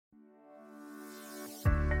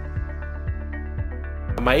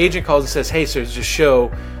My agent calls and says, hey, so there's a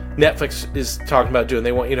show Netflix is talking about doing.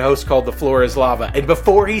 They want you to host called The Floor is Lava. And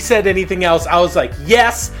before he said anything else, I was like,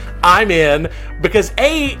 yes, I'm in. Because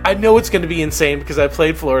A, I know it's going to be insane because I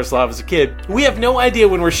played Floor is Lava as a kid. We have no idea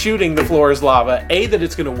when we're shooting The Floor is Lava, A, that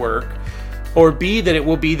it's going to work, or B, that it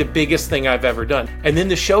will be the biggest thing I've ever done. And then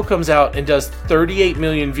the show comes out and does 38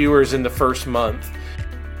 million viewers in the first month.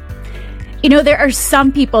 You know, there are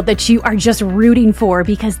some people that you are just rooting for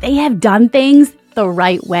because they have done things the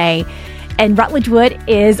right way. And Rutledge Wood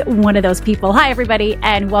is one of those people. Hi, everybody,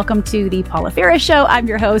 and welcome to the Paula Ferris Show. I'm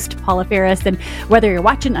your host, Paula Ferris, and whether you're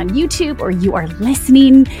watching on YouTube or you are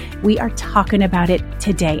listening, we are talking about it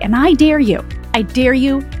today. And I dare you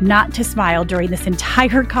not to smile during this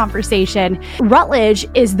entire conversation. Rutledge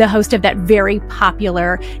is the host of that very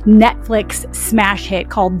popular Netflix smash hit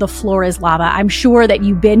called The Floor is Lava. I'm sure that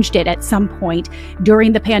you binged it at some point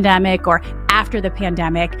during the pandemic or after the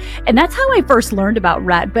pandemic. And that's how I first learned about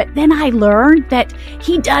Rut. But then I learned that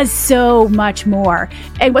he does so much more.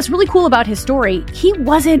 And what's really cool about his story, he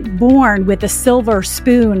wasn't born with a silver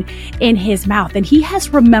spoon in his mouth. And he has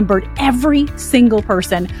remembered every single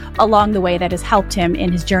person along the way that has helped him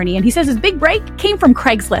in his journey. And he says his big break came from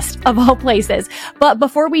Craigslist, of all places. But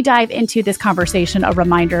before we dive into this conversation, a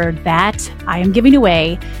reminder that I am giving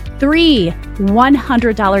away 3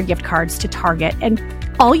 $100 gift cards to Target. And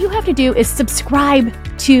all you have to do is subscribe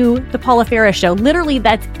to the Paula Ferris Show. Literally,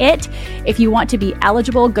 that's it. If you want to be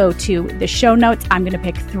eligible, go to the show notes. I'm going to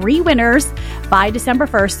pick 3 winners by December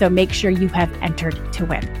 1st, so make sure you have entered to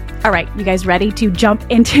win. All right, you guys ready to jump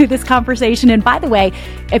into this conversation? And by the way,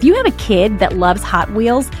 if you have a kid that loves Hot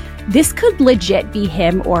Wheels, this could legit be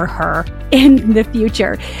him or her in the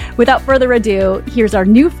future. Without further ado, here's our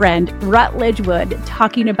new friend, Rutledge Wood,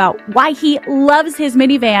 talking about why he loves his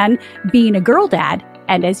minivan, being a girl dad,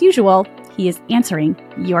 and as usual, he is answering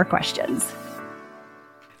your questions.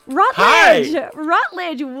 Rutledge! Hi.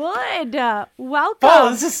 Rutledge Wood! Welcome! Oh,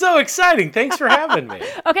 this is so exciting. Thanks for having me.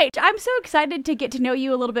 Okay, I'm so excited to get to know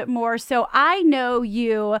you a little bit more. So I know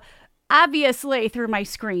you obviously through my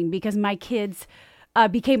screen because my kids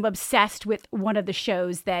became obsessed with one of the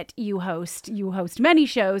shows that you host. You host many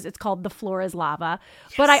shows. It's called The Floor is Lava.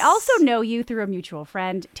 Yes. But I also know you through a mutual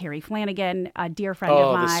friend, Terry Flanagan, a dear friend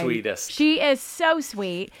of mine. Oh, the sweetest. She is so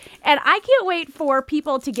sweet. And I can't wait for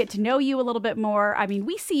people to get to know you a little bit more. I mean,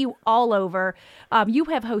 we see you all over. You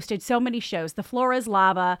have hosted so many shows. The Floor is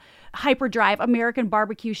Lava, Hyperdrive, American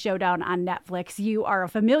Barbecue Showdown on Netflix. You are a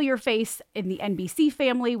familiar face in the NBC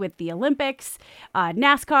family with the Olympics,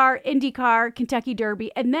 NASCAR, IndyCar, Kentucky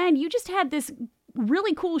Derby. And then you just had this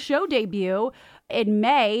really cool show debut in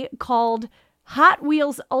May called Hot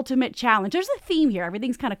Wheels Ultimate Challenge. There's a theme here.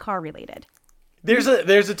 Everything's kind of car related. There's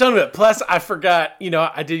a ton of it. Plus, I forgot,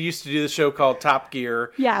 I used to do the show called Top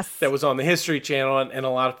Gear. Yes. That was on the History Channel, and a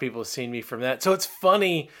lot of people have seen me from that. So it's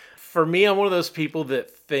funny. For me, I'm one of those people that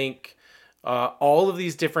think all of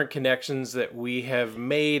these different connections that we have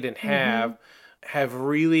made and have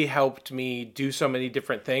really helped me do so many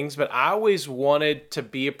different things. But I always wanted to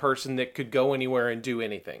be a person that could go anywhere and do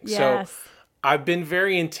anything. Yes. So I've been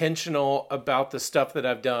very intentional about the stuff that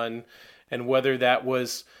I've done, and whether that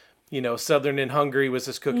was, Southern in Hungary was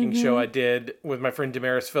this cooking show I did with my friend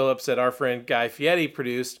Damaris Phillips that our friend Guy Fieri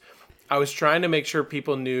produced. I was trying to make sure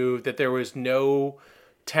people knew that there was no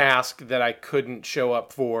task that I couldn't show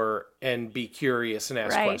up for and be curious and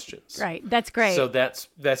ask questions. Right. That's great. So that's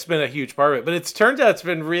been a huge part of it. But it turns out it's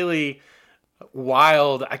been really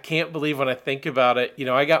wild. I can't believe when I think about it.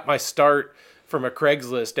 I got my start from a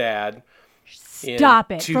Craigslist ad.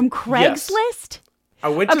 Stop it. From Craigslist? Yes. I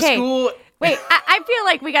went to school. Wait, I feel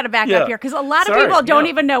like we got to back up here because a lot of people don't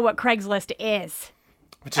even know what Craigslist is.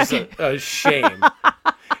 Which is a shame.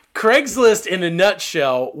 Craigslist, in a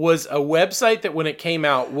nutshell, was a website that when it came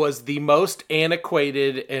out was the most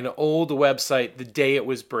antiquated and old website the day it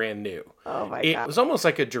was brand new. Oh my God. It was almost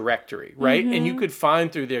like a directory, right? And you could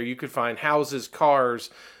find through there, you could find houses,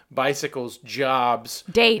 cars, bicycles, jobs,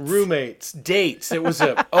 dates, roommates, dates. It was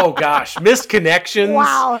missed connections.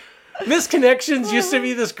 Wow. Missed connections used to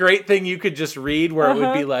be this great thing you could just read where it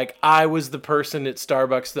would be like, I was the person at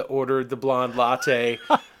Starbucks that ordered the blonde latte.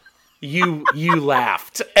 You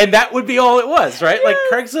laughed. And that would be all it was, right? Yes. Like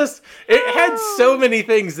Craigslist, it had so many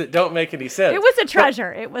things that don't make any sense. It was a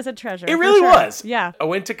treasure. It really was. Yeah. I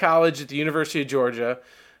went to college at the University of Georgia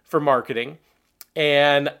for marketing,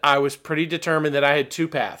 and I was pretty determined that I had 2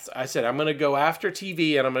 paths. I said, I'm going to go after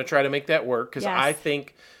TV, and I'm going to try to make that work because I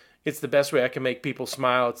think it's the best way I can make people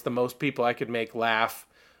smile. It's the most people I could make laugh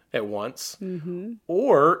at once.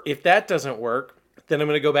 Or if that doesn't work, then I'm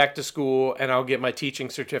going to go back to school and I'll get my teaching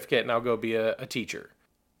certificate and I'll go be a teacher.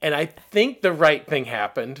 And I think the right thing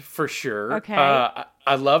happened for sure. Okay.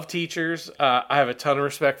 I love teachers. I have a ton of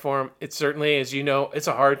respect for them. It's certainly, as you know, it's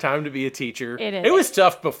a hard time to be a teacher. It is. It was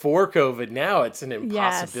tough before COVID. Now it's an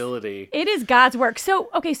impossibility. Yes. It is God's work. So,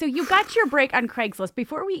 okay, so you got your break on Craigslist.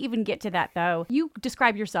 Before we even get to that, though, you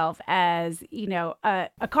describe yourself as, a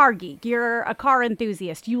car geek. You're a car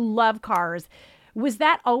enthusiast. You love cars. Was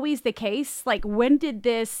that always the case? Like, when did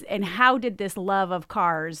this and how did this love of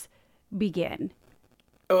cars begin?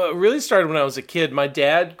 It really started when I was a kid. My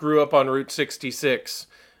dad grew up on Route 66,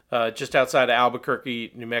 just outside of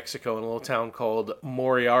Albuquerque, New Mexico, in a little town called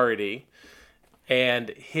Moriarty. And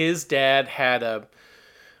his dad had a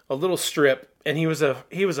little strip, and he was a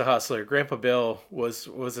hustler. Grandpa Bill was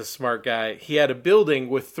a smart guy. He had a building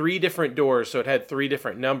with 3 different doors, so it had 3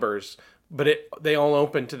 different numbers, but they all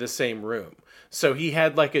opened to the same room. So he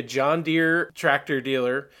had like a John Deere tractor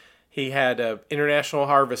dealer. He had a International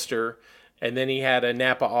Harvester. And then he had a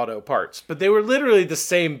Napa Auto Parts. But they were literally the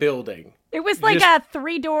same building. It was like a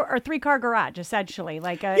 3-door or 3-car garage, essentially.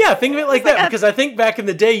 Yeah, think of it like that. Because I think back in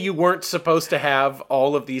the day, you weren't supposed to have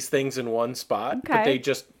all of these things in one spot. Okay. But they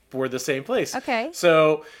just were the same place. Okay.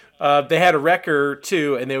 So they had a wrecker,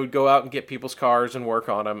 too. And they would go out and get people's cars and work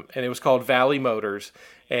on them. And it was called Valley Motors.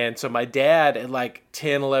 And so my dad, at like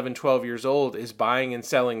 10, 11, 12 years old, is buying and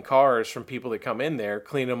selling cars from people that come in there,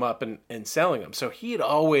 cleaning them up and selling them. So he had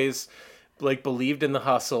always believed in the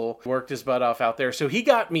hustle, worked his butt off out there. So he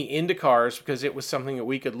got me into cars because it was something that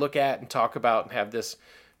we could look at and talk about and have this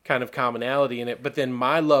kind of commonality in it. But then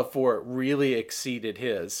my love for it really exceeded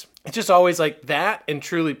his. It's just always like that and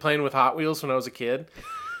truly playing with Hot Wheels when I was a kid.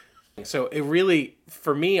 So it really,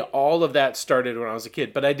 for me, all of that started when I was a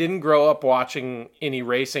kid. But I didn't grow up watching any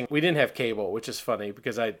racing. We didn't have cable, which is funny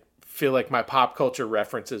because I feel like my pop culture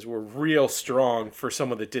references were real strong for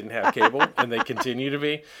someone that didn't have cable, and they continue to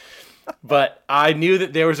be. But I knew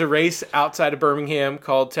that there was a race outside of Birmingham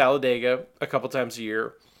called Talladega a couple times a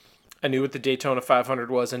year. I knew what the Daytona 500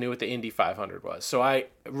 was. I knew what the Indy 500 was. So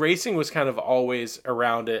racing was kind of always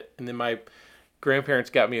around it. And then my grandparents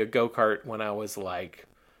got me a go-kart when I was like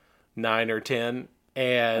 9 or 10.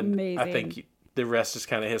 And Amazing. I think the rest is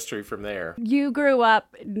kind of history from there. You grew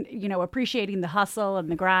up, appreciating the hustle and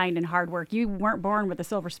the grind and hard work. You weren't born with a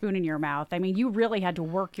silver spoon in your mouth. I mean, you really had to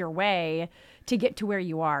work your way to get to where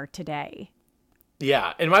you are today.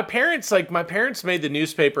 Yeah. And my parents made the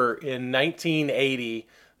newspaper in 1980,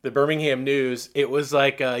 the Birmingham News. It was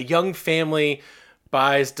like a young family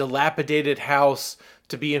buys dilapidated house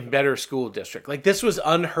to be in better school district. Like, this was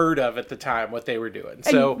unheard of at the time, what they were doing.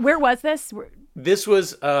 So where was this? This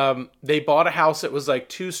was, they bought a house that was like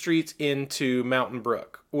 2 streets into Mountain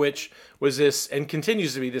Brook, which was this, and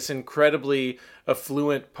continues to be this incredibly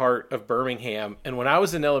affluent part of Birmingham. And when I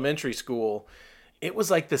was in elementary school, it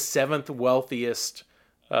was like the 7th wealthiest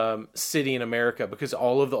city in America because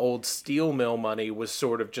all of the old steel mill money was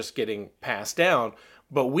sort of just getting passed down.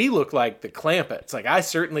 But we looked like the Clampetts. Like, I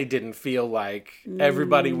certainly didn't feel like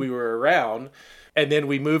everybody we were around. And then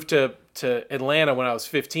we moved to Atlanta when I was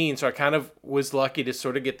 15. So I kind of was lucky to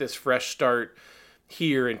sort of get this fresh start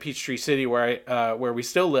here in Peachtree City where we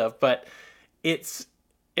still live. But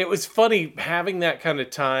it was funny having that kind of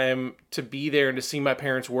time to be there and to see my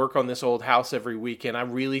parents work on this old house every weekend. I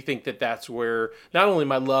really think that that's where not only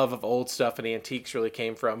my love of old stuff and antiques really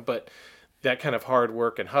came from, but that kind of hard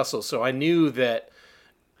work and hustle. So I knew that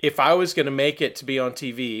if I was going to make it to be on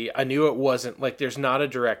TV, I knew it wasn't like there's not a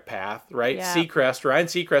direct path, right? Yeah. Ryan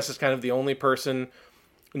Seacrest is kind of the only person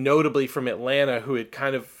notably from Atlanta who had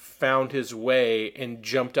kind of found his way and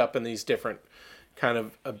jumped up in these different kind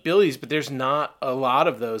of abilities, but there's not a lot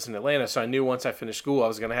of those in Atlanta. So I knew once I finished school, I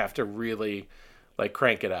was going to have to really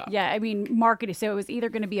crank it up. Yeah, I mean, marketing. So it was either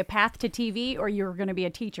going to be a path to TV or you were going to be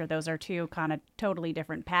a teacher. Those are 2 kind of totally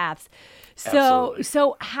different paths.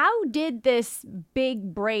 So how did this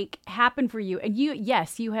big break happen for you? And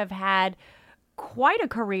you have had quite a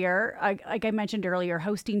career, like I mentioned earlier,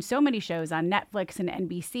 hosting so many shows on Netflix and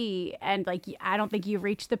NBC. And I don't think you've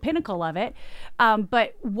reached the pinnacle of it.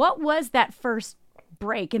 But what was that first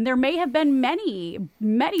break? And there may have been many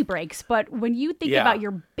breaks, but when you think about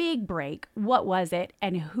your big break, what was it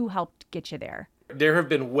and who helped get you there? There have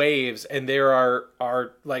been waves and there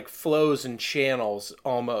are like flows and channels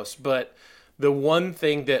almost, but the one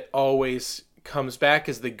thing that always comes back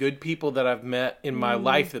is the good people that I've met in my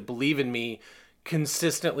life that believe in me,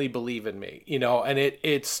 consistently believe in me, and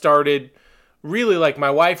it started really like my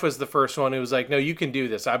wife was the first one who was like, no, you can do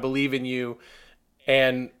this. I believe in you.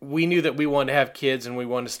 And we knew that we wanted to have kids and we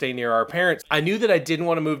wanted to stay near our parents. I knew that I didn't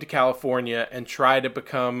want to move to California and try to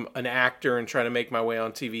become an actor and try to make my way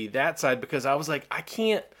on TV that side because I was like, I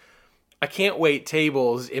I can't wait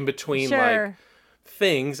tables in between Sure. like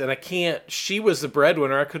things, and she was the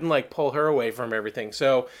breadwinner. I couldn't like pull her away from everything.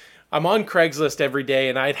 So I'm on Craigslist every day,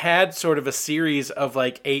 and I'd had sort of a series of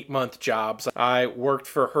like 8-month jobs. I worked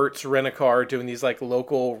for Hertz Rent-A-Car doing these like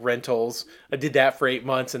local rentals. I did that for 8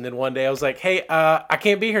 months, and then one day I was like, hey, I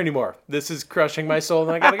can't be here anymore. This is crushing my soul,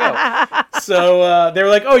 and I gotta go. So they were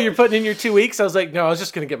like, oh, you're putting in your 2 weeks? I was like, no, I was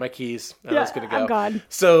just gonna get my keys. I was gonna go. I'm gone.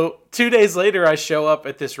 So 2 days later, I show up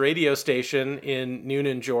at this radio station in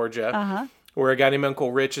Noonan, Georgia, where a guy named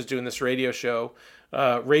Uncle Rich is doing this radio show.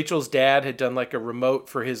 Rachel's dad had done like a remote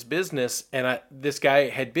for his business, and this guy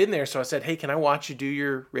had been there. So I said, hey, can I watch you do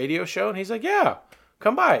your radio show? And he's like, yeah,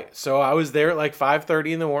 come by. So I was there at like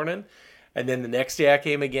 5:30 in the morning. And then the next day I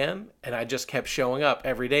came again, and I just kept showing up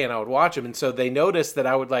every day, and I would watch him. And so they noticed that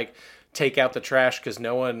I would like take out the trash because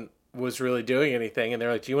no one was really doing anything. And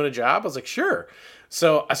they're like, do you want a job? I was like, sure.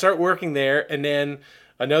 So I start working there, and then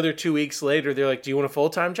another 2 weeks later, they're like, do you want a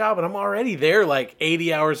full-time job? And I'm already there like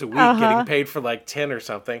 80 hours a week getting paid for like 10 or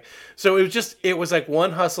something. So it was like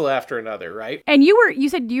one hustle after another, right? And you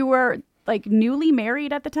said you were like newly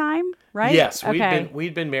married at the time, right? Yes,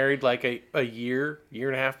 we'd been married like a year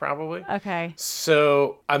and a half probably. Okay.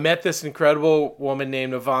 So I met this incredible woman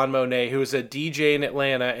named Yvonne Monet, who was a DJ in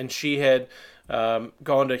Atlanta, and she had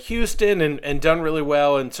gone to Houston and done really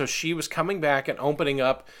well. And so she was coming back and opening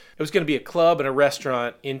up. It was going to be a club and a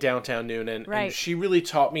restaurant in downtown Noonan. Right. And she really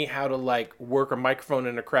taught me how to like work a microphone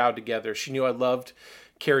and a crowd together. She knew I loved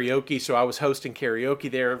karaoke, so I was hosting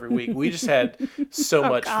karaoke there every week. We just had so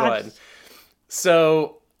much fun.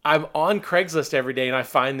 So I'm on Craigslist every day, and I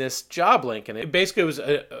find this job link, and it basically was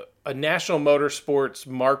a national motorsports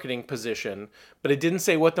marketing position, but it didn't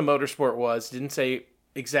say what the motorsport was. It didn't say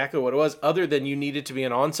exactly what it was, other than you needed to be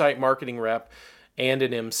an on-site marketing rep and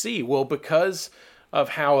an MC. Well, because of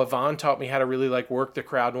how Yvonne taught me how to really like work the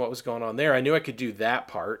crowd and what was going on there, I knew I could do that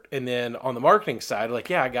part. And then on the marketing side, like,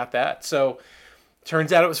 yeah, I got that. So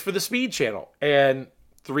turns out it was for the Speed Channel. And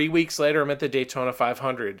 3 weeks later, I'm at the Daytona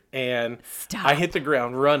 500, and I hit the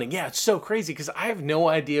ground running. Yeah, it's so crazy because I have no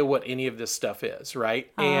idea what any of this stuff is, right?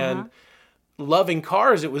 And loving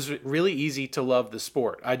cars, it was really easy to love the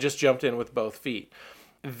sport. I just jumped in with both feet.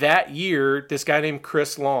 That year, this guy named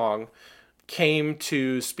Chris Long came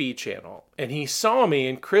to Speed Channel, and he saw me,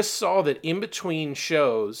 and Chris saw that in between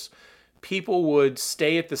shows, people would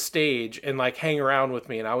stay at the stage and like hang around with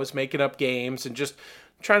me, and I was making up games and just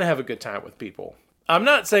trying to have a good time with people. I'm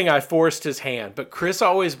not saying I forced his hand, but Chris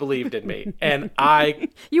always believed in me, and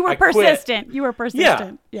You were persistent. Quit. You were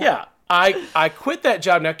persistent. Yeah. I quit that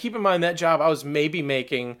job. Now, keep in mind that job I was maybe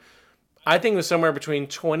making, I think it was somewhere between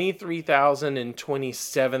 $23,000 and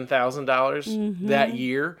 $27,000 that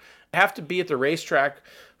year. I have to be at the racetrack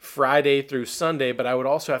Friday through Sunday, but I would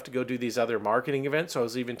also have to go do these other marketing events. So I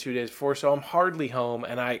was leaving 2 days before, so I'm hardly home.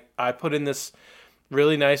 And I put in this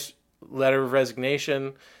really nice letter of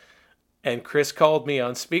resignation, and Chris called me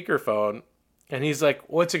on speakerphone, and he's like,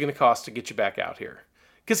 what's it going to cost to get you back out here?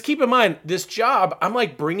 Because keep in mind, this job, I'm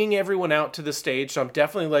like bringing everyone out to the stage. So I'm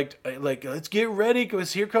definitely like let's get ready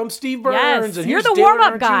because here comes Steve Burns. Yes, and you're here's the Dale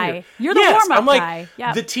warm-up Earnhardt guy. Jr. You're the warm-up I'm like guy.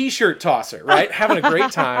 Yep. the t-shirt tosser, right? Having a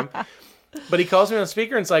great time. But he calls me on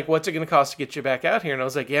speaker and it's like, what's it going to cost to get you back out here? And I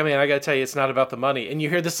was like, yeah, man, I got to tell you, it's not about the money. And you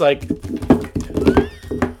hear this like,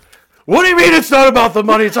 what do you mean it's not about the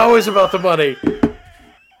money? It's always about the money.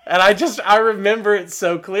 And I remember it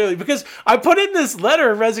so clearly because I put in this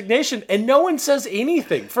letter of resignation and no one says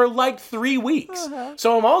anything for like 3 weeks.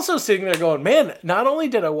 So I'm also sitting there going, man, not only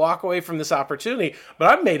did I walk away from this opportunity,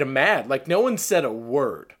 but I made them mad. Like no one said a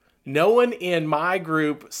word. No one in my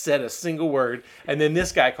group said a single word. And then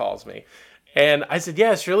this guy calls me. And I said,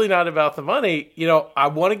 yeah, it's really not about the money. You know, I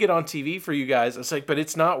want to get on TV for you guys. I was like, but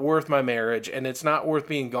it's not worth my marriage and it's not worth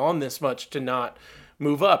being gone this much to not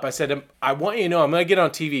move up. I said, I want you to know I'm going to get on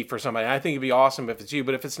TV for somebody. I think it'd be awesome if it's you,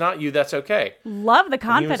 but if it's not you, that's okay. Love the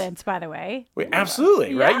confidence, by the way.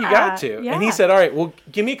 Absolutely, right? You got to. Yeah. And he said, all right, well,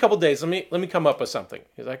 give me a couple days. Let me come up with something.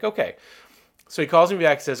 He's like, okay. So he calls me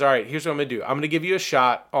back and says, all right, here's what I'm going to do. I'm going to give you a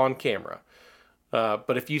shot on camera.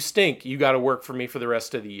 But if you stink, you got to work for me for the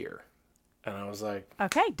rest of the year. And I was like,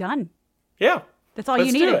 okay, done. Yeah. That's all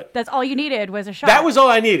you needed. That's all you needed was a shot. That was all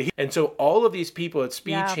I needed. And so all of these people at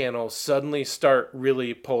Speed Channel suddenly start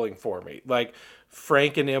really pulling for me. Like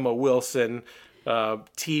Frank and Emma Wilson,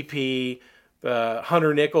 TP,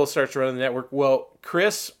 Hunter Nichols starts running the network. Well,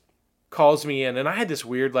 Chris calls me in, and I had this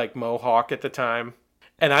weird like mohawk at the time.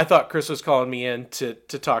 And I thought Chris was calling me in to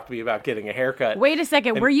talk to me about getting a haircut. Wait a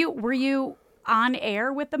second. Were you on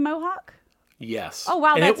air with the mohawk? Yes. Oh,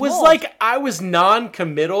 wow, and that's it was bold. like I was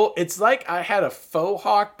non-committal. It's like I had a faux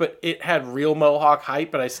hawk, but it had real mohawk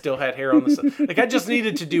height, but I still had hair on the side. Like I just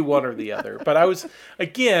needed to do one or the other. But I was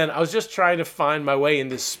just trying to find my way in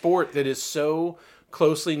this sport that is so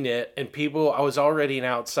closely knit, and I was already an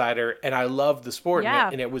outsider, and I loved the sport, Yeah.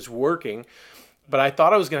 and it was working. But I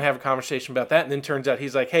thought I was going to have a conversation about that, and then turns out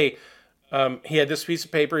he's like, hey, he had this piece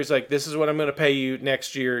of paper. He's like, this is what I'm going to pay you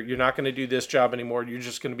next year. You're not going to do this job anymore. You're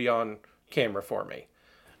just going to be on camera for me.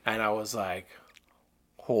 And I was like,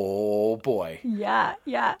 oh boy. Yeah.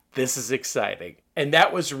 This is exciting. And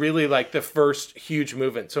that was really like the first huge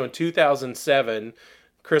movement. So in 2007,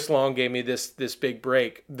 Chris Long gave me this big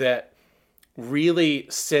break that really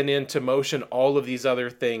sent into motion all of these other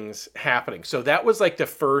things happening. So that was like the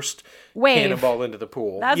first Wave. cannonball into the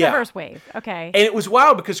pool. That's the first wave. Okay. And it was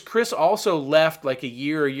wild because Chris also left like a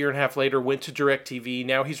year and a half later, went to DirecTV.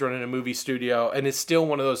 Now he's running a movie studio and is still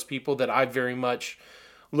one of those people that I very much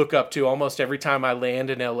look up to. Almost every time I land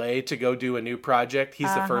in LA to go do a new project,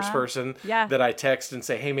 he's the first person that I text and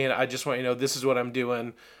say, hey man, I just want you to know this is what I'm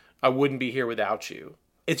doing. I wouldn't be here without you.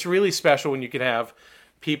 It's really special when you can have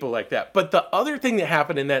people like that. But the other thing that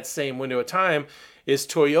happened in that same window of time is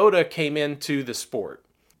Toyota came into the sport.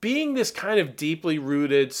 Being this kind of deeply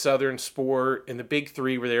rooted Southern sport, and the big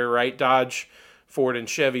three were there, right? Dodge, Ford, and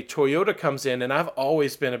Chevy. Toyota comes in, and I've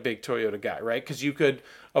always been a big Toyota guy, right? Because you could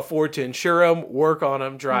afford to insure them, work on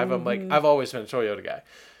them, drive them. Like, I've always been a Toyota guy.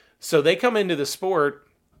 So they come into the sport,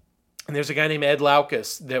 and there's a guy named Ed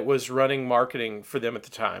Laukus that was running marketing for them at the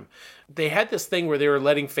time. They had this thing where they were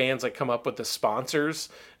letting fans like come up with the sponsors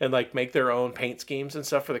and like make their own paint schemes and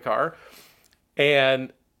stuff for the car.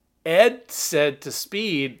 And Ed said to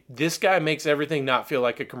Speed, this guy makes everything not feel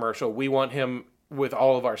like a commercial. We want him with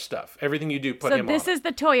all of our stuff. Everything you do, put him on. So this is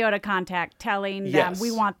the Toyota contact telling them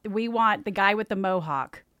we want the guy with the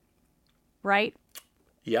mohawk, right?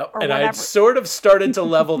 Yep. Or and I whatever. had sort of started to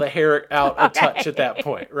level the hair out a touch at that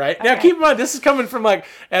point, right? Now, keep in mind, this is coming from like,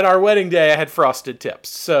 at our wedding day, I had frosted tips.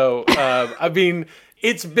 So, I mean,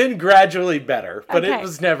 it's been gradually better, but it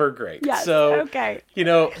was never great. Yes. So, you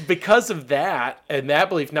know, because of that and that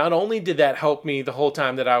belief, not only did that help me the whole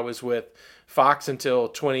time that I was with Fox until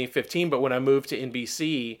 2015, but when I moved to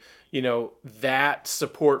NBC, you know, that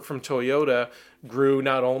support from Toyota grew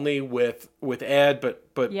not only with Ed,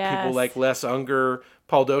 but people like Les Unger,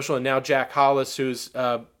 Paul Doschel, and now Jack Hollis, who's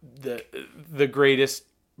the greatest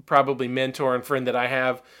probably mentor and friend that I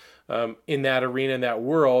have in that arena, in that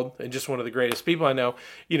world, and just one of the greatest people I know.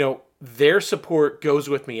 You know, their support goes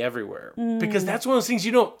with me everywhere because that's one of those things,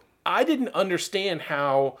 you know, I didn't understand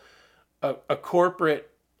how a corporate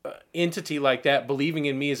entity like that believing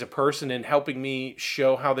in me as a person and helping me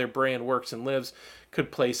show how their brand works and lives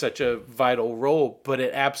could play such a vital role, but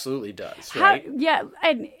it absolutely does, right?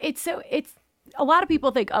 And it's a lot of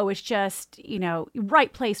people think, oh, it's just, you know,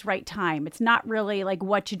 right place, right time. It's not really like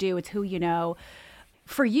what you do, it's who you know.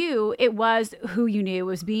 For you, it was who you knew, it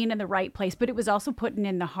was being in the right place, but it was also putting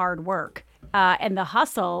in the hard work and the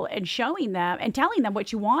hustle and showing them and telling them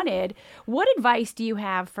what you wanted. What advice do you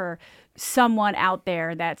have for someone out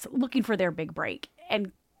there that's looking for their big break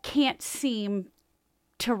and can't seem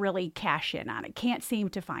to really cash in on it, can't seem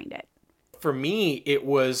to find it? For me, it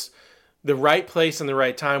was the right place and the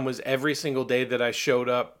right time was every single day that I showed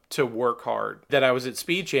up to work hard, that I was at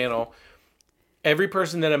Speed Channel. Every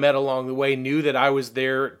person that I met along the way knew that I was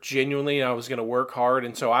there genuinely and I was going to work hard.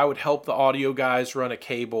 And so I would help the audio guys run a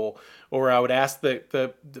cable, or I would ask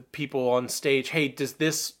the people on stage, hey, does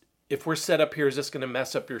this, if we're set up here, is this going to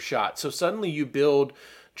mess up your shot? So suddenly you build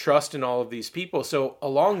trust in all of these people. So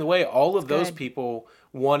along the way, all of those people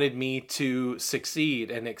wanted me to succeed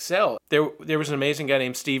and excel. There was an amazing guy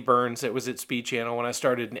named Steve Burns that was at Speed Channel when I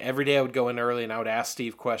started, and every day I would go in early and I would ask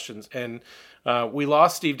Steve questions. And we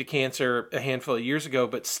lost Steve to cancer a handful of years ago,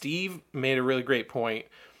 but Steve made a really great point.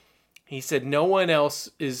 He said, no one else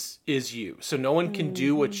is you. So no one can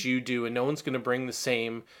do what you do, and no one's going to bring the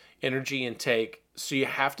same energy and take. So you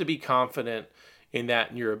have to be confident in that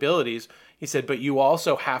and your abilities. He said, but you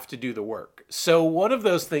also have to do the work. So one of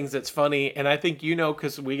those things that's funny, and I think you know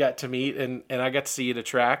because we got to meet and I got to see you at a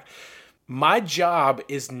track, my job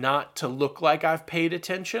is not to look like I've paid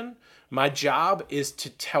attention. My job is to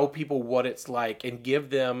tell people what it's like and give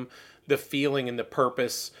them the feeling and the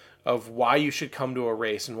purpose of why you should come to a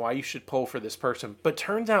race and why you should pull for this person. But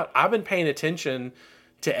turns out I've been paying attention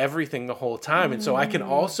to everything the whole time. And so I can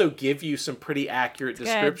also give you some pretty accurate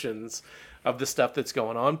descriptions of the stuff that's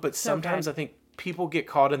going on. But sometimes I think people get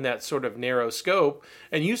caught in that sort of narrow scope.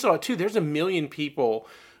 And you saw it too. There's a million people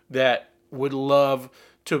that would love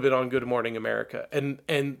to have been on Good Morning America.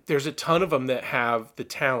 And there's a ton of them that have the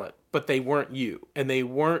talent, but they weren't you. And they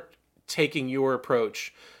weren't taking your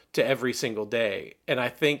approach to every single day. And I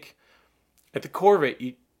think at the core of it,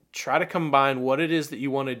 you try to combine what it is that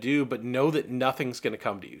you want to do, but know that nothing's going to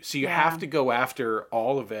come to you. So you have to go after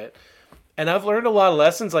all of it. And I've learned a lot of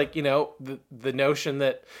lessons, like, the notion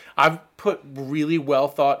that I've put really well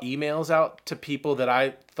thought emails out to people that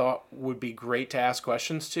I thought would be great to ask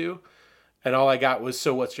questions to. And all I got was,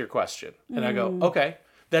 so what's your question? And I go, okay,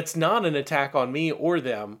 that's not an attack on me or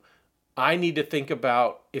them. I need to think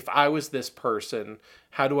about, if I was this person,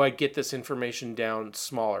 how do I get this information down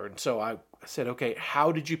smaller? And so I said, okay,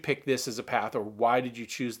 how did you pick this as a path, or why did you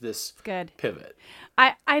choose this pivot?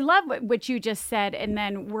 I love what you just said, and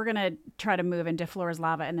then we're going to try to move into Floor is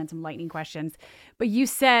Lava and then some lightning questions. But you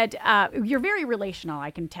said you're very relational, I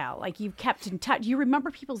can tell. Like, you've kept in touch. You remember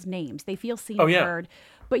people's names. They feel seen and heard.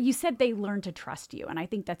 But you said they learn to trust you, and I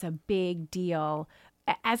think that's a big deal.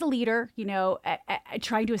 As a leader,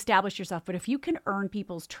 trying to establish yourself. But if you can earn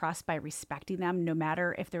people's trust by respecting them, no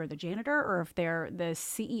matter if they're the janitor or if they're the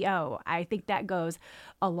CEO, I think that goes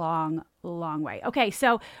a long way. Okay,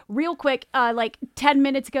 so real quick, like 10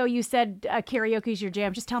 minutes ago, you said karaoke is your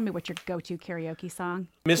jam. Just tell me what your go-to karaoke song.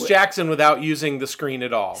 Miss Jackson, without using the screen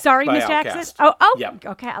at all. Sorry, Miss Jackson. Oh, yep.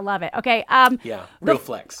 Okay, I love it. Okay, real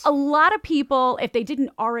flex. A lot of people, if they didn't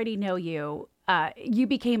already know you, you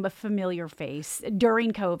became a familiar face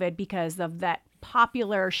during COVID because of that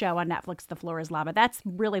popular show on Netflix, The Floor is Lava. That's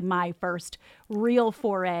really my first real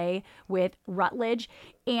foray with Rutledge.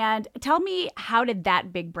 And tell me, how did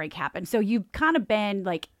that big break happen? So you've kind of been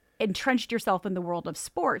like entrenched yourself in the world of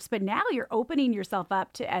sports, but now you're opening yourself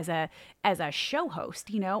up to as a show host,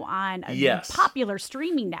 on a popular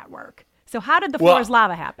streaming network. So how did The Floor is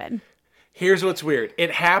Lava happen? Here's what's weird.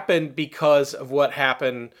 It happened because of what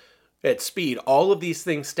happened at Speed. All of these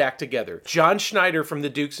things stacked together. John Schneider from the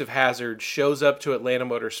Dukes of Hazzard shows up to Atlanta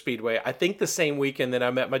Motor Speedway, I think the same weekend that I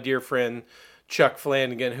met my dear friend Chuck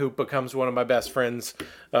Flanagan, who becomes one of my best friends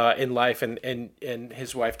in life, and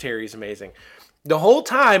his wife Terry is amazing. The whole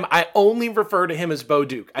time, I only refer to him as Bo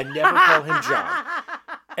Duke. I never call him John.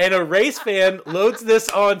 And a race fan loads this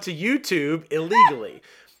onto YouTube illegally.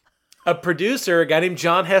 A producer, a guy named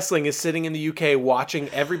John Hessling, is sitting in the UK watching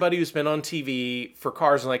everybody who's been on TV for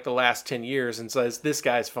cars in like the last 10 years and says, this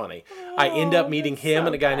guy's funny. I end up meeting him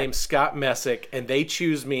and a guy named Scott Messick, and they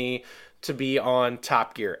choose me to be on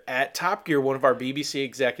Top Gear. At Top Gear, one of our BBC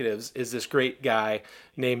executives is this great guy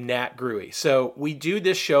named Nat Gruey. So we do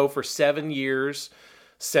this show for 7 years,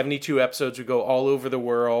 72 episodes. We go all over the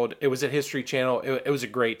world. It was at History Channel. It was a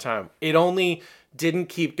great time. It only didn't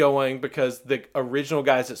keep going because the original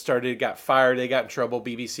guys that started got fired. They got in trouble.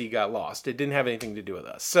 BBC got lost. It didn't have anything to do with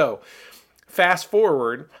us. So fast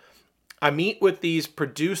forward, I meet with these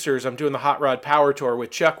producers. I'm doing the Hot Rod Power Tour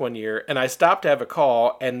with Chuck one year, and I stopped to have a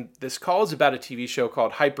call, and this call is about a TV show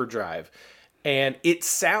called Hyperdrive. And it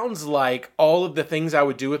sounds like all of the things I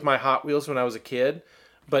would do with my Hot Wheels when I was a kid,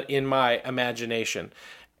 but in my imagination.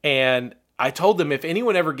 And I told them, if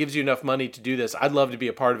anyone ever gives you enough money to do this, I'd love to be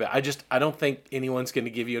a part of it. I don't think anyone's going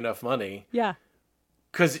to give you enough money. Yeah.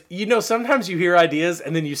 Because, sometimes you hear ideas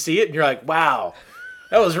and then you see it and you're like, wow,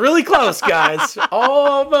 that was really close, guys.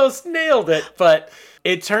 Almost nailed it. But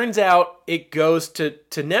it turns out it goes to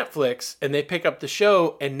Netflix, and they pick up the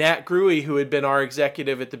show, and Nat Gruey, who had been our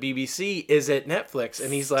executive at the BBC, is at Netflix.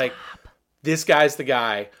 And he's like, this guy's the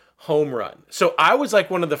guy. Home run. So I was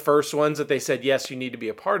like one of the first ones that they said, yes, you need to be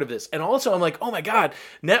a part of this. And also I'm like, oh my God,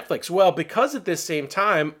 Netflix. Well, because at this same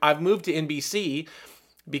time, I've moved to NBC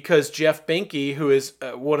because Jeff Benke, who is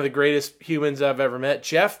one of the greatest humans I've ever met,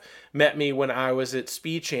 Jeff met me when I was at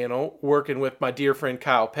Speed Channel working with my dear friend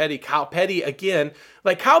Kyle Petty. Kyle Petty, again,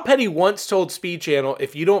 like Kyle Petty once told Speed Channel,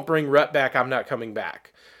 if you don't bring Rut back, I'm not coming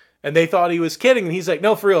back. And they thought he was kidding. And he's like,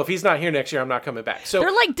 no, for real. If he's not here next year, I'm not coming back. So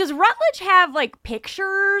they're like, does Rutledge have like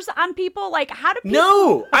pictures on people? Like, how do people?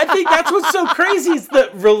 No, I think that's what's so crazy is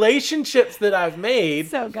the relationships that I've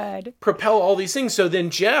made. So good. Propel all these things. So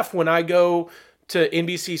then Jeff, when I go to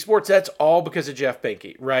NBC Sports, that's all because of Jeff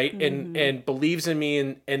Benke, right? Mm-hmm. And believes in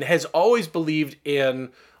me and has always believed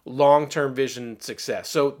in long-term vision success.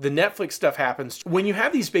 So the Netflix stuff happens. When you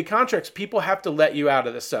have these big contracts, people have to let you out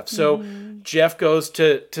of this stuff. So Jeff goes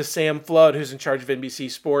to Sam Flood, who's in charge of NBC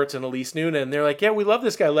Sports, and Elise Noonan, and they're like, yeah, we love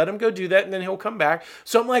this guy. Let him go do that, and then he'll come back.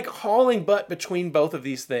 So I'm like hauling butt between both of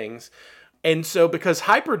these things. And so because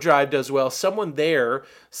Hyperdrive does well, someone there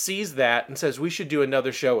sees that and says, we should do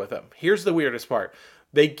another show with him. Here's the weirdest part.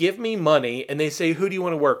 They give me money, and they say, who do you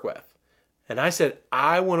want to work with? And I said,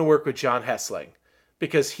 I want to work with John Hessling.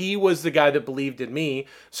 because he was the guy that believed in me.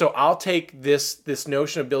 So I'll take this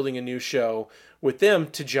notion of building a new show with them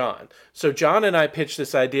to John. So John and I pitched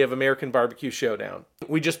this idea of American Barbecue Showdown.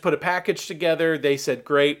 We just put a package together. They said,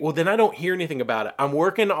 great. Well, then I don't hear anything about it. I'm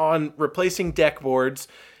working on replacing deck boards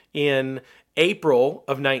in April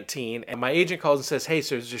of 19. And my agent calls and says, hey,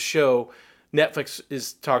 so there's a show Netflix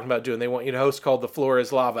is talking about doing. They want you to host called The Floor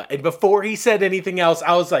is Lava. And before he said anything else,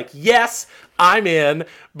 I was like, yes, I'm in.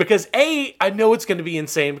 Because A, I know it's going to be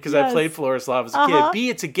insane because I played Floor is Lava as a kid. B,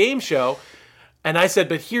 it's a game show. And I said,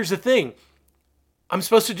 but here's the thing. I'm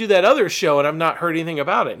supposed to do that other show and I've not heard anything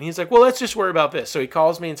about it. And he's like, well, let's just worry about this. So he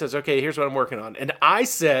calls me and says, okay, here's what I'm working on. And I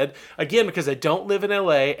said, again, because I don't live in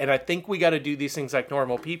LA and I think we got to do these things like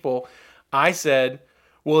normal people, I said,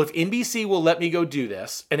 well, if NBC will let me go do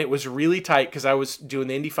this, and it was really tight because I was doing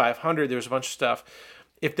the Indy 500, there was a bunch of stuff.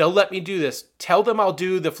 If they'll let me do this, tell them I'll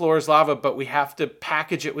do The Floor is Lava, but we have to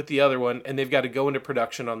package it with the other one, and they've got to go into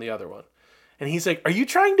production on the other one. And he's like, are you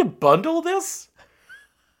trying to bundle this?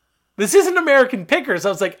 This isn't American Pickers. I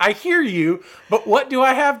was like, I hear you, but what do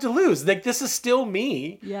I have to lose? Like, this is still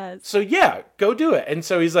me. Yes. So yeah, go do it. And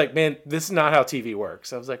so he's like, man, this is not how TV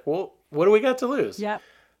works. I was like, well, what do we got to lose? Yep.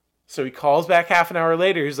 So he calls back half an hour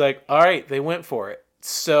later. He's like, all right, they went for it.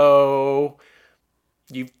 So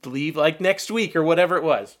you leave like next week or whatever it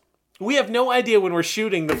was. We have no idea when we're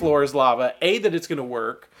shooting The Floor is Lava, A, that it's going to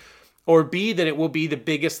work, or B, that it will be the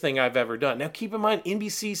biggest thing I've ever done. Now, keep in mind,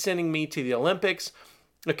 NBC sending me to the Olympics,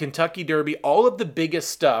 the Kentucky Derby, all of the biggest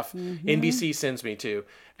stuff NBC sends me to.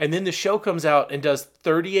 And then the show comes out and does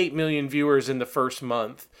 38 million viewers in the first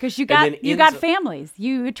month. Because you got families.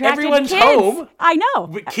 You attracted everyone's kids. Home. I know.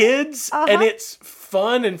 With kids, and it's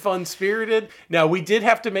fun and fun-spirited. Now, we did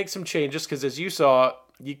have to make some changes because, as you saw,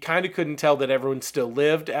 you kind of couldn't tell that everyone still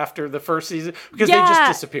lived after the first season because they just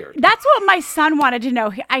disappeared. That's what my son wanted to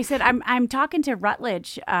know. I said, I'm talking to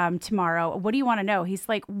Rutledge tomorrow. What do you want to know? He's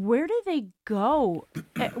like, where do they go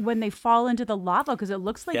when they fall into the lava? Because it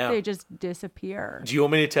looks like they just disappear. Do you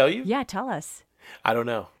want me to tell you? Yeah, tell us. I don't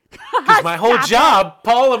know. Because my whole job,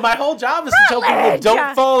 Paula, my whole job is to tell people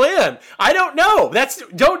don't fall in. I don't know.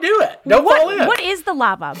 Don't do it. Don't fall in. What is the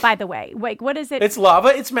lava, by the way? Like, what is it? It's lava.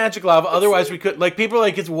 It's magic lava. Otherwise, we could, like, people are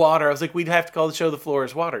like, it's water. I was like, we'd have to call the show The Floor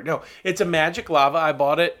is Water. No, it's a magic lava. I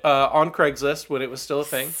bought it on Craigslist when it was still a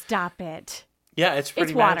thing. Stop it. Yeah, it's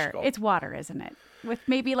pretty water. magical. It's water, isn't it? With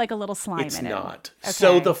maybe like a little slime in it. It's not. Okay.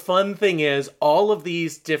 So the fun thing is all of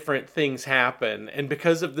these different things happen. And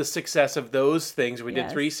because of the success of those things, we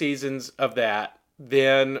did 3 seasons of that.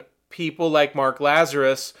 Then people like Mark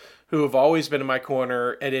Lazarus, who have always been in my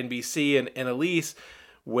corner at NBC, and Elise,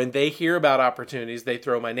 when they hear about opportunities, they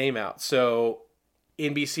throw my name out. So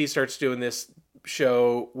NBC starts doing this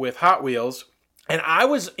show with Hot Wheels. And I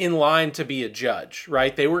was in line to be a judge,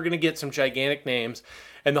 right? They were going to get some gigantic names.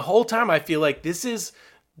 And the whole time I feel like this is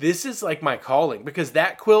like my calling, because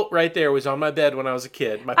that quilt right there was on my bed when I was a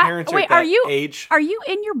kid. My parents are at that age. Are you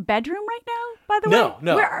in your bedroom right now, by the way?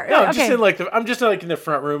 No. I'm just in the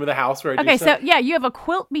front room of the house where I do stuff. So yeah, you have a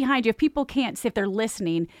quilt behind you. If people can't see, if they're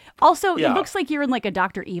listening. Also, it looks like you're in like a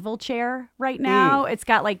Dr. Evil chair right now. It's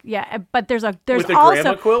got like, but there's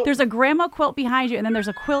grandma quilt? There's a grandma quilt behind you, and then there's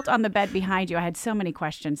a quilt on the bed behind you. I had so many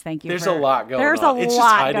questions. Thank you. There's a lot going on. There's a it's lot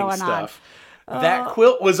just hiding going stuff. That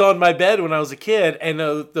quilt was on my bed when I was a kid, and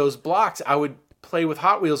those blocks, I would play with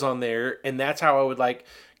Hot Wheels on there, and that's how I would like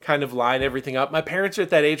kind of line everything up. My parents are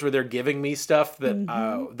at that age where they're giving me stuff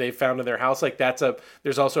that they found in their house. Like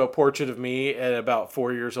there's also a portrait of me at about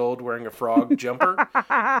 4 years old wearing a frog jumper.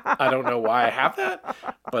 I don't know why I have that,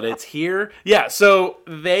 but it's here. Yeah, so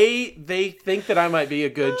they think that I might be a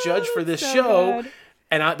good judge for this show. Good.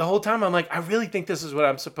 And the whole time I'm like, I really think this is what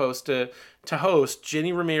I'm supposed to host.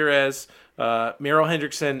 Jenny Ramirez, Meryl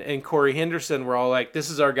Hendrickson, and Corey Henderson were all like, this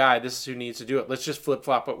is our guy. This is who needs to do it. Let's just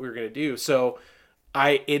flip-flop what we were going to do. So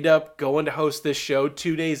I end up going to host this show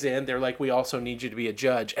 2 days in. They're like, we also need you to be a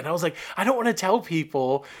judge. And I was like, I don't want to tell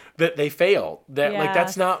people that they failed. Like,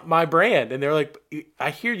 that's not my brand. And they're like, I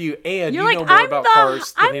hear you, and you know more about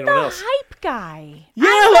cars than anyone else. I'm the hype guy. Yeah,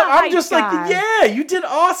 I'm just like, yeah, you did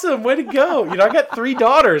awesome. Way to go. I got 3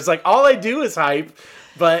 daughters. Like, all I do is hype.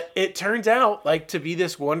 But it turns out like to be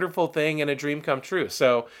this wonderful thing and a dream come true.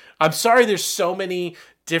 So I'm sorry there's so many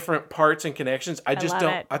different parts and connections. I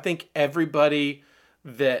think everybody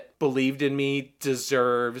that believed in me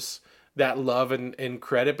deserves that love and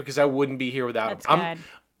credit, because I wouldn't be here without them.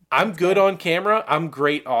 I'm good on camera. I'm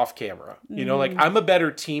great off camera. Like I'm a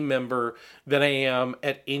better team member than I am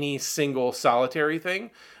at any single solitary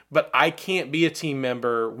thing. But I can't be a team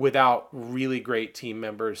member without really great team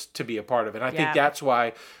members to be a part of it. And I think that's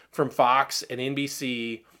why from Fox and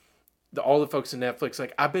NBC all the folks in Netflix,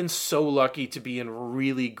 like I've been so lucky to be in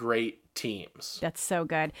really great teams. That's so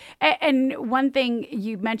good. And one thing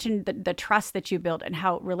you mentioned, the trust that you built and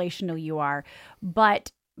how relational you are,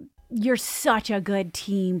 but you're such a good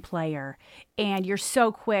team player and you're so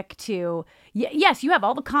quick to, yes, you have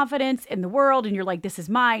all the confidence in the world and you're like, this is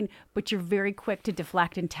mine, but you're very quick to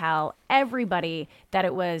deflect and tell everybody that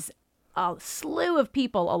it was a slew of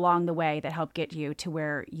people along the way that helped get you to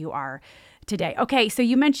where you are today. Okay, so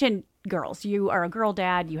you mentioned girls. You are a girl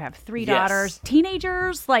dad. You have 3 daughters,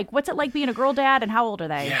 teenagers. Like, what's it like being a girl dad and how old are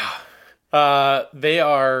they? Yeah. They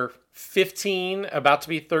are 15, about to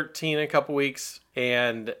be 13 in a couple weeks,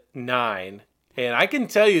 and 9. And I can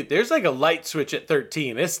tell you, there's like a light switch at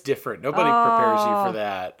 13. It's different. Nobody prepares you for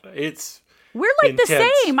that. We're like intense.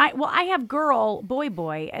 The same. I have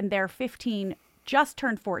boy, and they're 15, just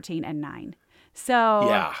turned 14 and 9.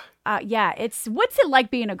 So it's what's it like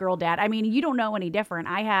being a girl dad? I mean, you don't know any different.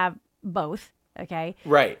 I have both. Okay.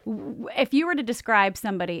 Right. If you were to describe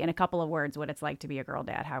somebody in a couple of words, what it's like to be a girl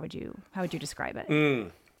dad, how would you describe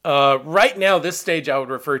it? Right now, this stage I would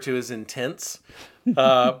refer to as intense,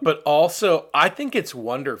 but also I think it's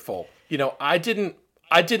wonderful. You know, I didn't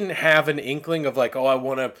have an inkling of like,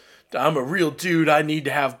 oh, I'm a real dude. I need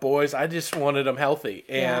to have boys. I just wanted them healthy.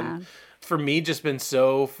 And for me, just been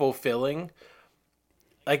so fulfilling.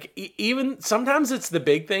 Like even sometimes it's the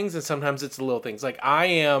big things and sometimes it's the little things. Like I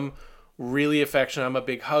am really affectionate. I'm a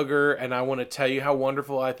big hugger and I want to tell you how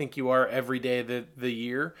wonderful I think you are every day of the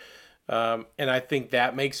year. And I think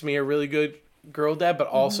that makes me a really good girl dad, but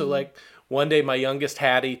also like one day my youngest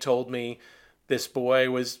Hattie told me this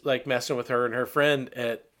boy was like messing with her and her friend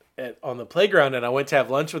on the playground. And I went to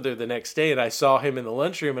have lunch with her the next day and I saw him in the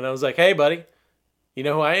lunchroom and I was like, hey buddy, you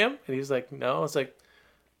know who I am? And he was like, no. I was like,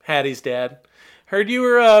 Hattie's dad. Heard you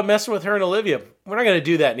were messing with her and Olivia. We're not going to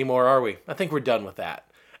do that anymore, are we? I think we're done with that.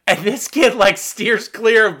 And this kid like steers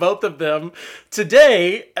clear of both of them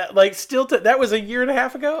today. Like that was a year and a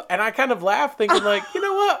half ago. And I kind of laughed thinking like, you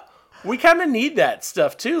know what? We kind of need that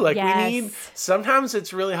stuff too. Like sometimes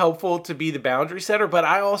it's really helpful to be the boundary setter, but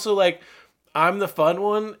I also like, I'm the fun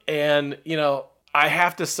one. And you know, I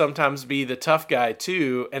have to sometimes be the tough guy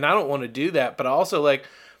too. And I don't want to do that. But also like,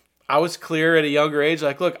 I was clear at a younger age.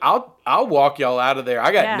 Like, look, I'll walk y'all out of there.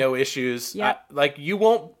 I got no issues. Yep. Like you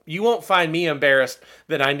won't find me embarrassed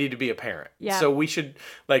that I need to be a parent. Yep. So we should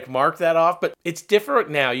like mark that off. But it's different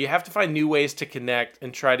now. You have to find new ways to connect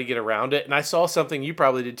and try to get around it. And I saw something you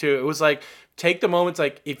probably did too. It was like take the moments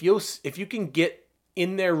like if you can get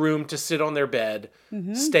in their room to sit on their bed,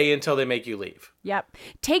 stay until they make you leave. Yep.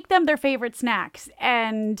 Take them their favorite snacks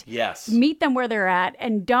and meet them where they're at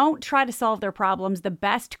and don't try to solve their problems. The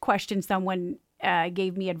best question someone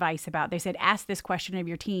gave me advice about, they said, ask this question of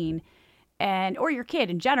your teen or your kid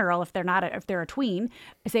in general, if they're a tween,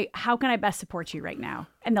 say, how can I best support you right now?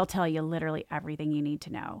 And they'll tell you literally everything you need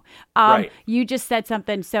to know. Right. You just said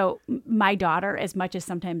something. So my daughter, as much as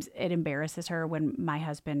sometimes it embarrasses her when my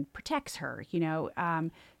husband protects her, you know,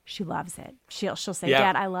 she loves it. She'll say,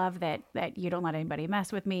 Dad, I love that you don't let anybody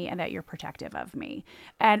mess with me and that you're protective of me.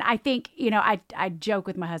 And I think, you know, I joke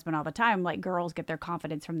with my husband all the time, like girls get their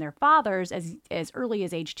confidence from their fathers as early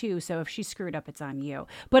as age 2. So if she screwed up, it's on you.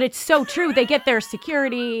 But it's so true. They get their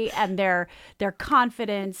security and their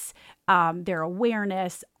confidence, their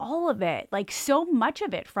awareness, all of it, like so much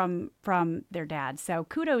of it from their dad. So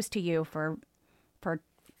kudos to you for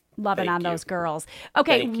loving on those girls.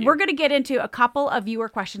 Okay, we're going to get into a couple of viewer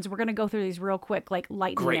questions. We're going to go through these real quick, like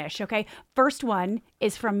lightning-ish, okay? First one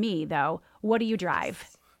is from me, though. What do you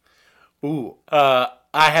drive? Ooh, I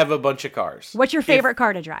have a bunch of cars. What's your favorite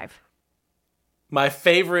car to drive? My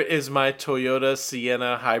favorite is my Toyota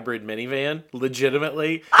Sienna hybrid minivan.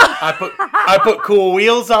 Legitimately, I put cool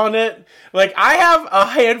wheels on it. Like I have a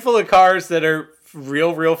handful of cars that are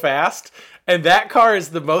real fast, and that car is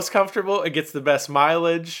the most comfortable. It gets the best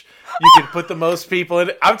mileage. You can put the most people in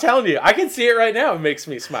it. I'm telling you, I can see it right now. It makes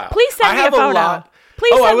me smile. Please send me a photo.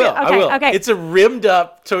 Please I will. I will. Okay. It's a rimmed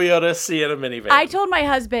up Toyota Sienna minivan. I told my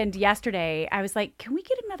husband yesterday, I was like, can we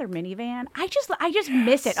get another minivan? I just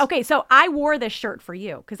miss it. Okay, so I wore this shirt for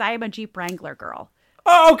you because I am a Jeep Wrangler girl.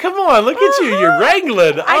 Oh, come on. Look at you. You're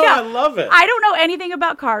wrangling. I love it. I don't know anything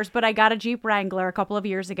about cars, but I got a Jeep Wrangler a couple of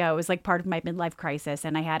years ago. It was like part of my midlife crisis,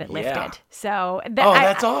 and I had it lifted. So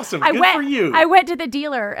that's awesome. Good for you. I went to the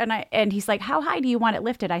dealer, and he's like, how high do you want it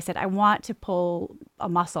lifted? I said, I want to pull a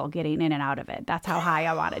muscle getting in and out of it. That's how high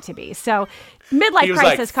I want it to be. So midlife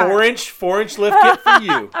crisis like, car. 4-inch lift kit for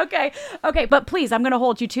you. Okay. But please, I'm going to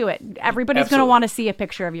hold you to it. Everybody's going to want to see a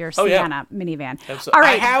picture of your Sienna minivan. Absolutely. All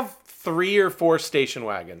right. I have 3 or 4 station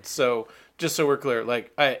wagons. So Just so we're clear,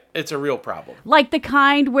 like it's a real problem. Like the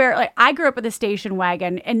kind where, like, I grew up with a station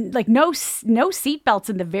wagon, and like no seat belts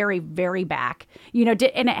in the very, very back. You know,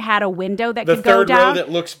 and it had a window that could go down. The third row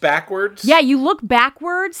that looks backwards. Yeah, you look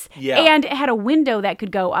backwards. Yeah. And it had a window that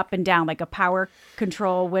could go up and down, like a power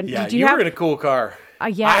control window. Yeah, you were in a cool car.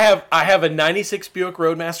 Yeah. I have a 96 Buick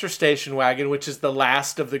Roadmaster station wagon, which is the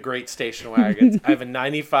last of the great station wagons. I have a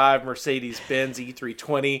 95 Mercedes-Benz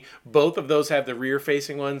E320. Both of those have the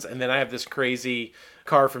rear-facing ones. And then I have this crazy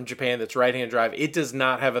car from Japan that's right-hand drive. It does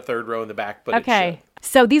not have a third row in the back, but it should.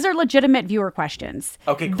 So these are legitimate viewer questions.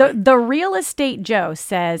 Okay, great. The Real Estate Joe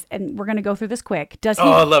says, and we're going to go through this quick.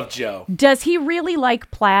 I love Joe. Does he really like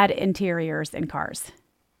plaid interiors in cars?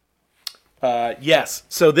 Yes.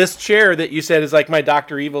 So this chair that you said is like my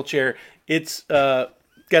Dr. Evil chair. It's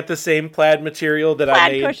got the same plaid material that I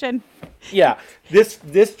made. Plaid cushion. Yeah.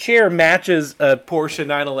 This chair matches a Porsche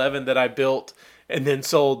 911 that I built and then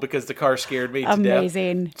sold because the car scared me to death.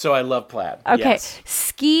 Amazing. So I love plaid. Okay. Yes.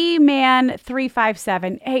 Ski Man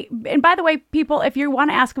 357. Hey, and by the way, people, if you want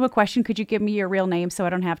to ask him a question, could you give me your real name so I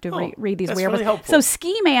don't have to read these that's weird really ones? helpful. So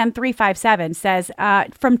Ski Man 357 says,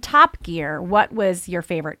 from Top Gear, what was your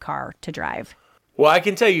favorite car to drive? Well, I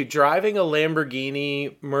can tell you, driving a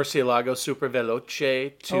Lamborghini Murcielago Super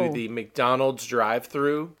Veloce to the McDonald's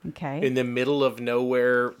drive-thru in the middle of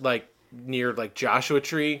nowhere, like near like Joshua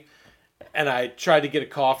Tree, and I tried to get a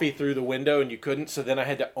coffee through the window and you couldn't, so then I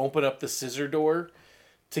had to open up the scissor door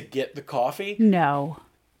to get the coffee. No.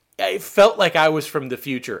 It felt like I was from the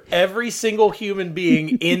future. Every single human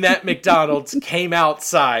being in that McDonald's came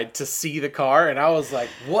outside to see the car, and I was like,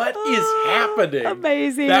 what is happening?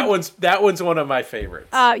 Amazing. That one's one of my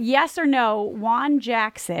favorites. Yes or no, Juan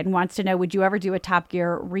Jackson wants to know, would you ever do a Top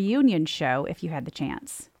Gear reunion show if you had the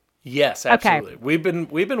chance? Yes, absolutely. Okay.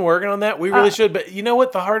 We've been working on that. We really should. But you know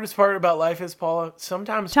what the hardest part about life is, Paula?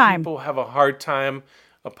 Sometimes people have a hard time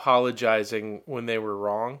apologizing when they were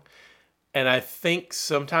wrong. And I think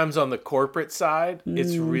sometimes on the corporate side,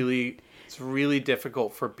 it's really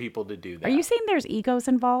difficult for people to do that. Are you saying there's egos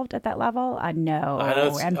involved at that level? No. I know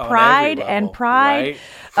it's and on pride every level, and pride. right?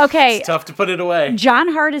 Okay. It's tough to put it away.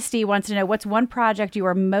 John Hardesty wants to know, what's one project you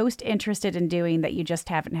are most interested in doing that you just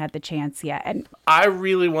haven't had the chance yet? And I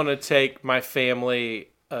really want to take my family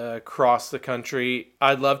across the country.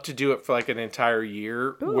 I'd love to do it for like an entire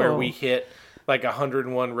year where we hit like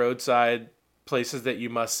 101 roadside places that you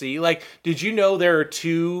must see. Like, did you know there are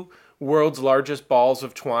two world's largest balls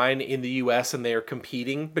of twine in the U.S. and they are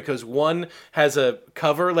competing because one has a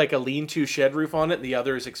cover, like a lean-to shed roof on it, and the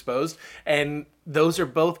other is exposed. And those are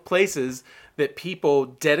both places that people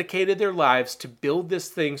dedicated their lives to build this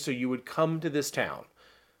thing so you would come to this town.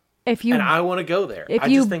 And I want to go there. I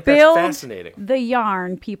just think that's fascinating. The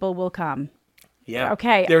yarn, people will come. Yeah.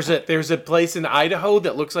 Okay. There's a place in Idaho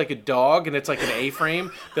that looks like a dog, and it's like an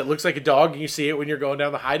A-frame that looks like a dog, and you see it when you're going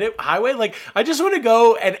down the highway. Like, I just want to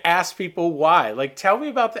go and ask people why. Like, tell me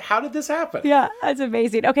about how did this happen? Yeah, that's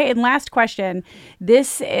amazing. Okay, and last question.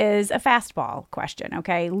 This is a fastball question,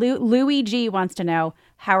 okay? Louis G wants to know,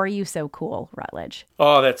 how are you so cool, Rutledge?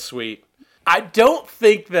 Oh, that's sweet. I don't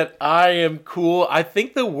think that I am cool. I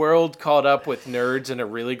think the world caught up with nerds in a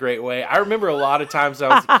really great way. I remember a lot of times I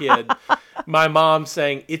was a kid, my mom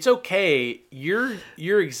saying, it's okay, you're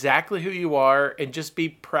exactly who you are, and just be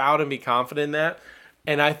proud and be confident in that.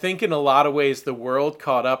 And I think in a lot of ways the world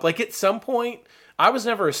caught up. Like at some point, I was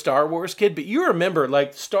never a Star Wars kid, but you remember,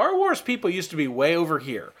 like, Star Wars people used to be way over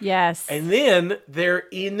here. Yes. And then they're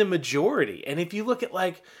in the majority. And if you look at,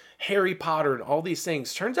 like, Harry Potter and all these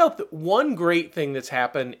things, turns out that one great thing that's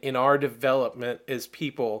happened in our development as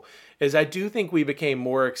people is I do think we became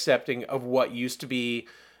more accepting of what used to be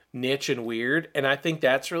niche and weird. And I think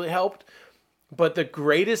that's really helped. But the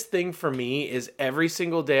greatest thing for me is every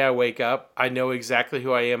single day I wake up, I know exactly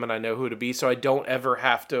who I am and I know who to be. So I don't ever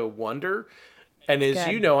have to wonder. And as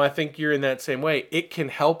you know, I think you're in that same way. It can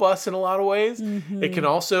help us in a lot of ways. Mm-hmm. It can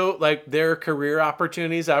also, like, there are career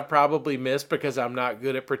opportunities I've probably missed because I'm not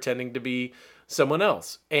good at pretending to be someone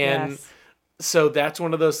else. And so that's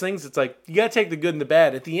one of those things. It's like, you got to take the good and the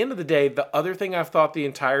bad. At the end of the day, the other thing I've thought the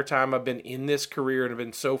entire time I've been in this career and I've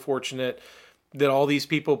been so fortunate that all these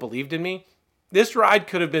people believed in me, this ride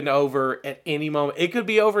could have been over at any moment. It could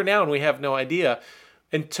be over now and we have no idea.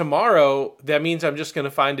 And tomorrow, that means I'm just going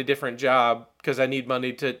to find a different job because I need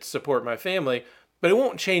money to support my family. But it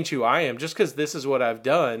won't change who I am. Just because this is what I've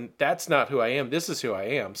done, that's not who I am. This is who I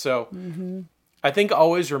am. So I think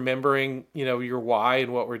always remembering, your why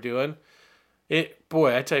and what we're doing, it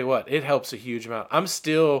boy, I tell you what, it helps a huge amount. I'm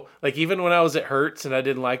still, like, even when I was at Hertz and I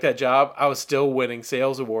didn't like that job, I was still winning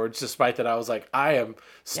sales awards, despite that I was like, I am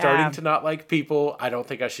starting to not like people. I don't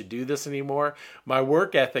think I should do this anymore. My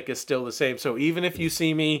work ethic is still the same. So even if you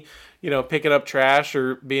see me, picking up trash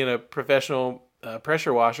or being a professional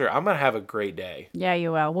pressure washer, I'm going to have a great day. Yeah,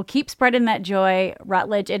 you will. Well, keep spreading that joy,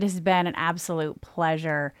 Rutledge. It has been an absolute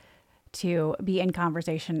pleasure to be in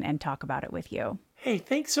conversation and talk about it with you. Hey,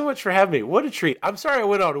 thanks so much for having me. What a treat. I'm sorry I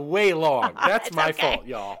went on way long. That's my fault,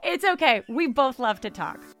 y'all. It's okay. We both love to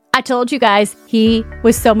talk. I told you guys he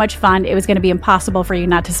was so much fun. It was going to be impossible for you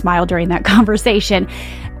not to smile during that conversation.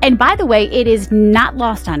 And by the way, it is not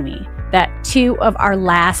lost on me that 2 of our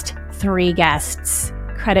last 3 guests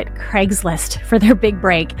credit Craigslist for their big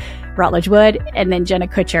break. Rutledge Wood and then Jenna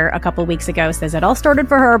Kutcher a couple weeks ago says it all started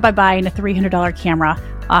for her by buying a $300 camera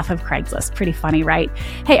off of Craigslist. Pretty funny, right?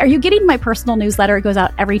 Hey, are you getting my personal newsletter? It goes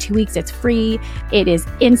out every 2 weeks. It's free. It is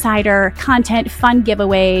insider content, fun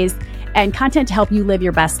giveaways, and content to help you live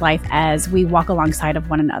your best life as we walk alongside of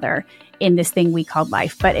one another in this thing we call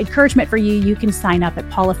life. But encouragement for you, you can sign up at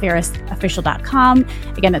paulaferrisofficial.com.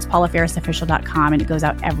 Again, that's paulaferrisofficial.com, and it goes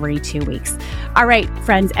out every 2 weeks. All right,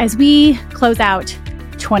 friends, as we close out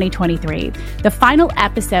 2023. The final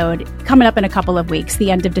episode coming up in a couple of weeks,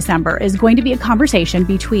 the end of December, is going to be a conversation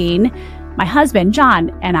between my husband,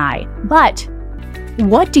 John, and I. But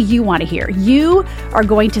what do you want to hear? You are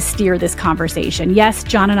going to steer this conversation. Yes,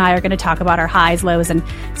 John and I are going to talk about our highs, lows, and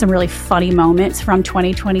some really funny moments from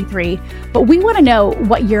 2023. But we want to know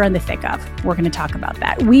what you're in the thick of. We're going to talk about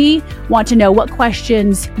that. We want to know what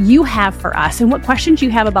questions you have for us and what questions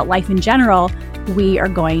you have about life in general. We are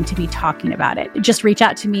going to be talking about it. Just reach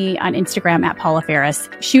out to me on Instagram at Paula Ferris.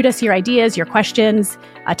 Shoot us your ideas, your questions.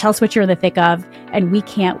 Tell us what you're in the thick of, and we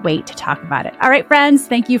can't wait to talk about it. All right, friends,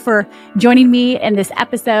 thank you for joining me in this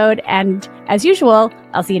episode. And as usual,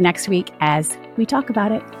 I'll see you next week as we talk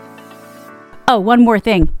about it. Oh, one more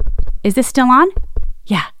thing. Is this still on?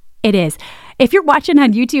 Yeah, it is. If you're watching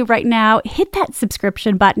on YouTube right now, hit that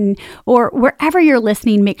subscription button, or wherever you're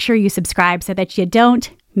listening, make sure you subscribe so that you don't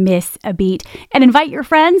miss a beat, and invite your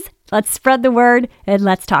friends. Let's spread the word and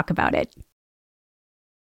let's talk about it.